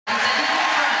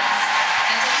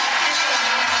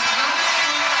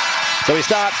So we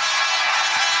start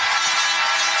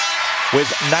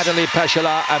with Nathalie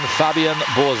Pechalat and Fabian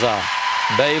Bourzat.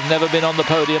 They've never been on the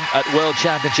podium at World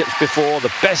Championships before.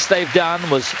 The best they've done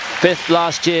was 5th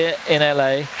last year in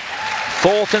LA,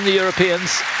 4th in the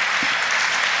Europeans.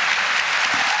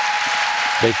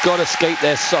 They've got to skate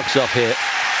their socks off here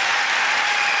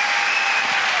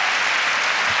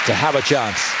to have a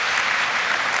chance.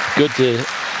 Good to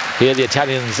hear the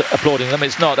Italians applauding them.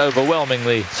 It's not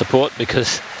overwhelmingly support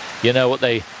because you know what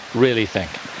they really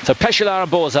think. So Pechalat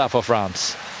and Bourzat for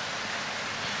France.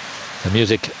 The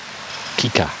music,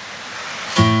 Kika.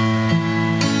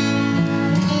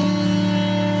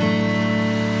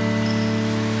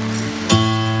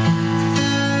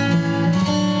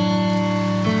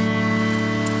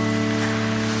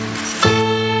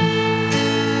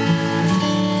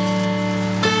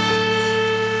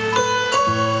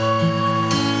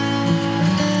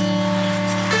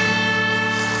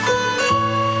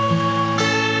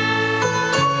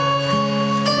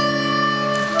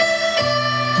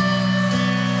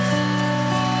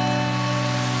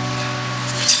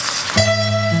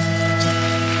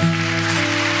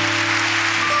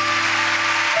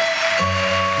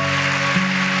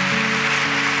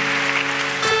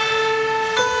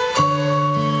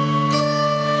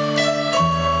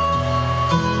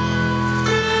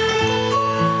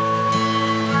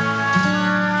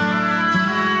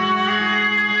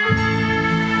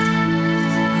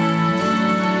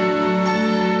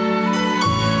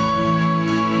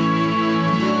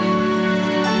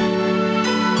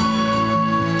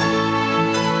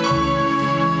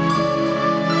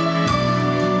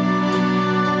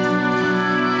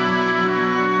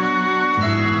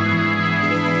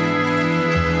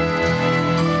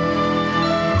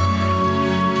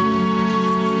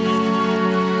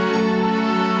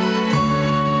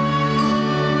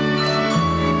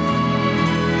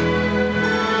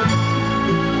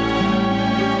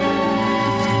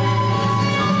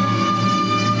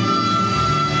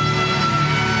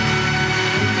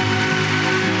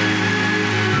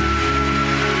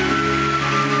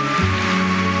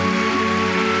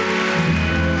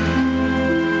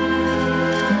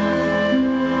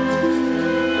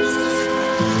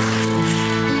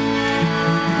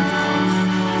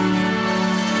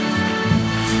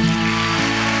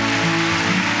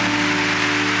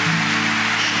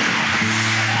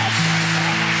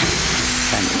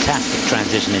 Fantastic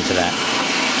transition into that.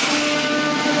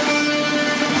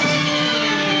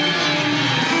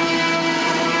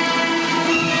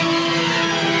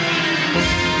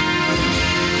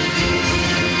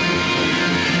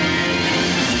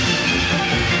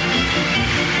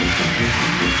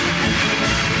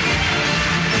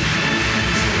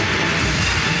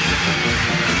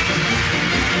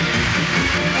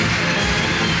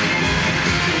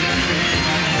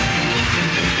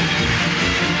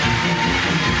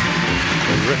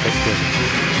 Terrific.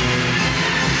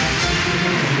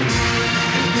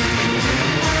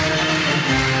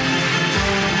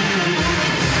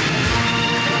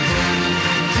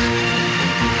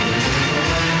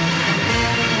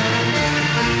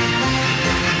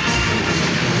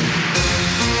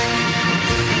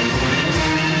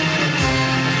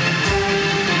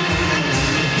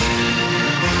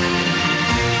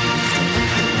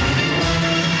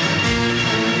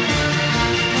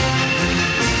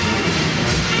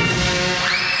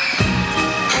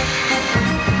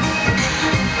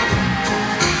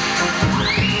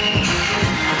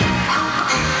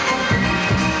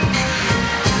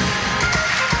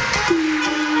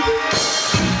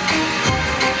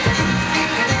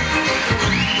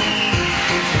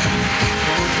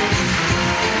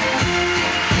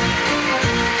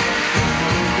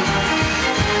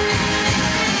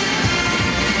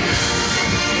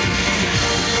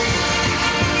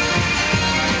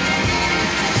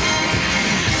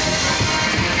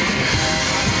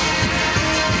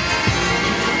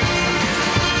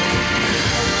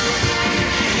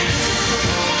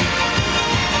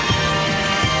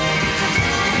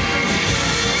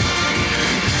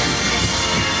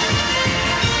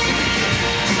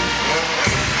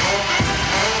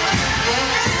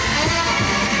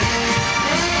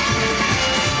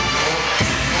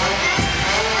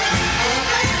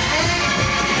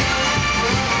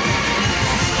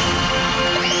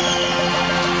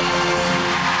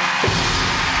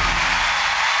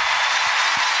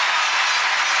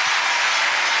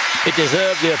 It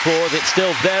deserved the applause. It's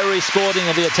still very sporting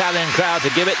of the Italian crowd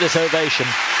to give it this ovation.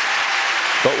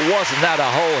 But wasn't that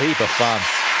a whole heap of fun?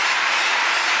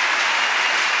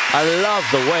 I love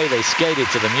the way they skated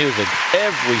to the music.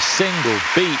 Every single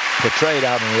beat portrayed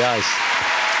out on the ice.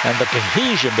 And the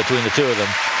cohesion between the two of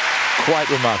them,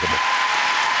 quite remarkable.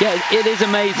 Yeah, it is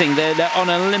amazing. They're on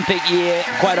an Olympic year.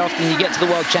 Quite often you get to the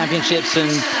World Championships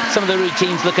and some of the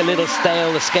routines look a little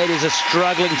stale. The skaters are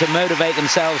struggling to motivate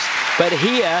themselves. But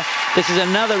here, this is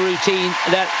another routine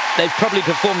that they've probably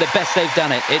performed the best they've done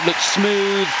it. It looked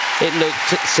smooth, it looked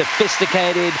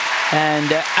sophisticated, and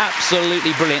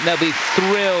absolutely brilliant. They'll be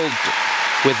thrilled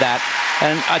with that.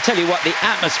 And I tell you what, the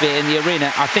atmosphere in the arena,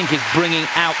 I think, is bringing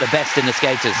out the best in the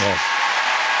skaters. Yes.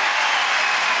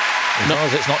 As long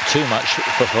as it's not too much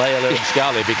for Pechalat and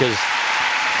Scali, because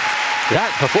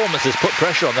that performance has put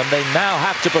pressure on them. They now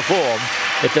have to perform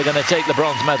if they're going to take the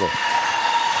bronze medal.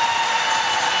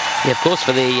 Yeah, of course,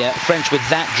 for the French with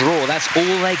that draw, that's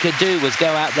all they could do was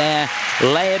go out there,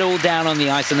 lay it all down on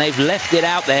the ice, and they've left it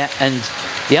out there, and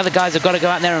the other guys have got to go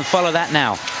out there and follow that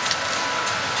now.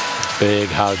 Big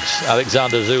hugs.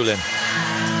 Alexander Zulin,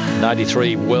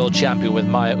 93 world champion with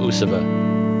Maya Usova.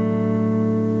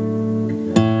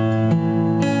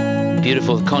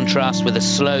 Beautiful contrast with a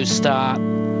slow start,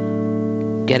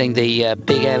 getting the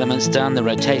big elements done, the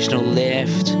rotational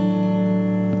lift.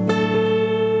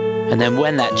 And then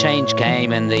when that change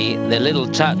came and the little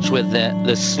touch with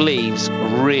the sleeves,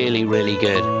 really, really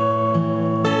good.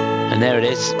 And there it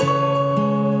is.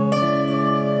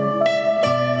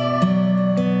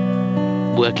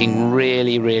 Working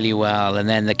really, really well. And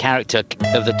then the character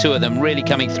of the two of them really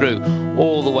coming through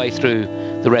all the way through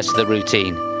the rest of the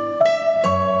routine.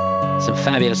 Some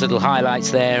fabulous little highlights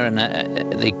there, and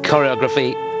the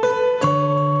choreography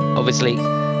obviously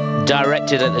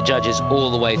directed at the judges all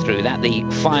the way through. That the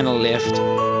final lift,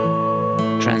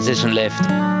 transition lift,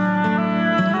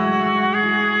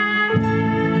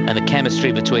 and the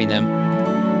chemistry between them,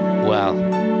 well,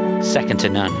 second to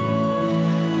none.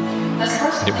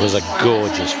 It was a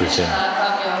gorgeous routine.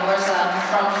 Bourzat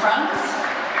from France.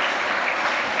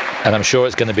 And I'm sure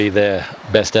it's going to be their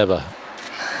best ever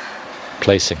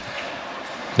placing.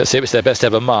 Let's see if it's their best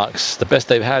ever marks. The best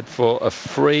they've had for a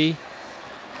free,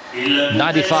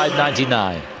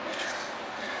 95.99.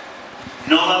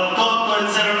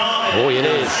 Oh, it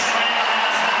is.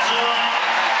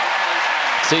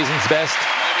 Season's best,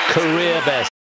 career best.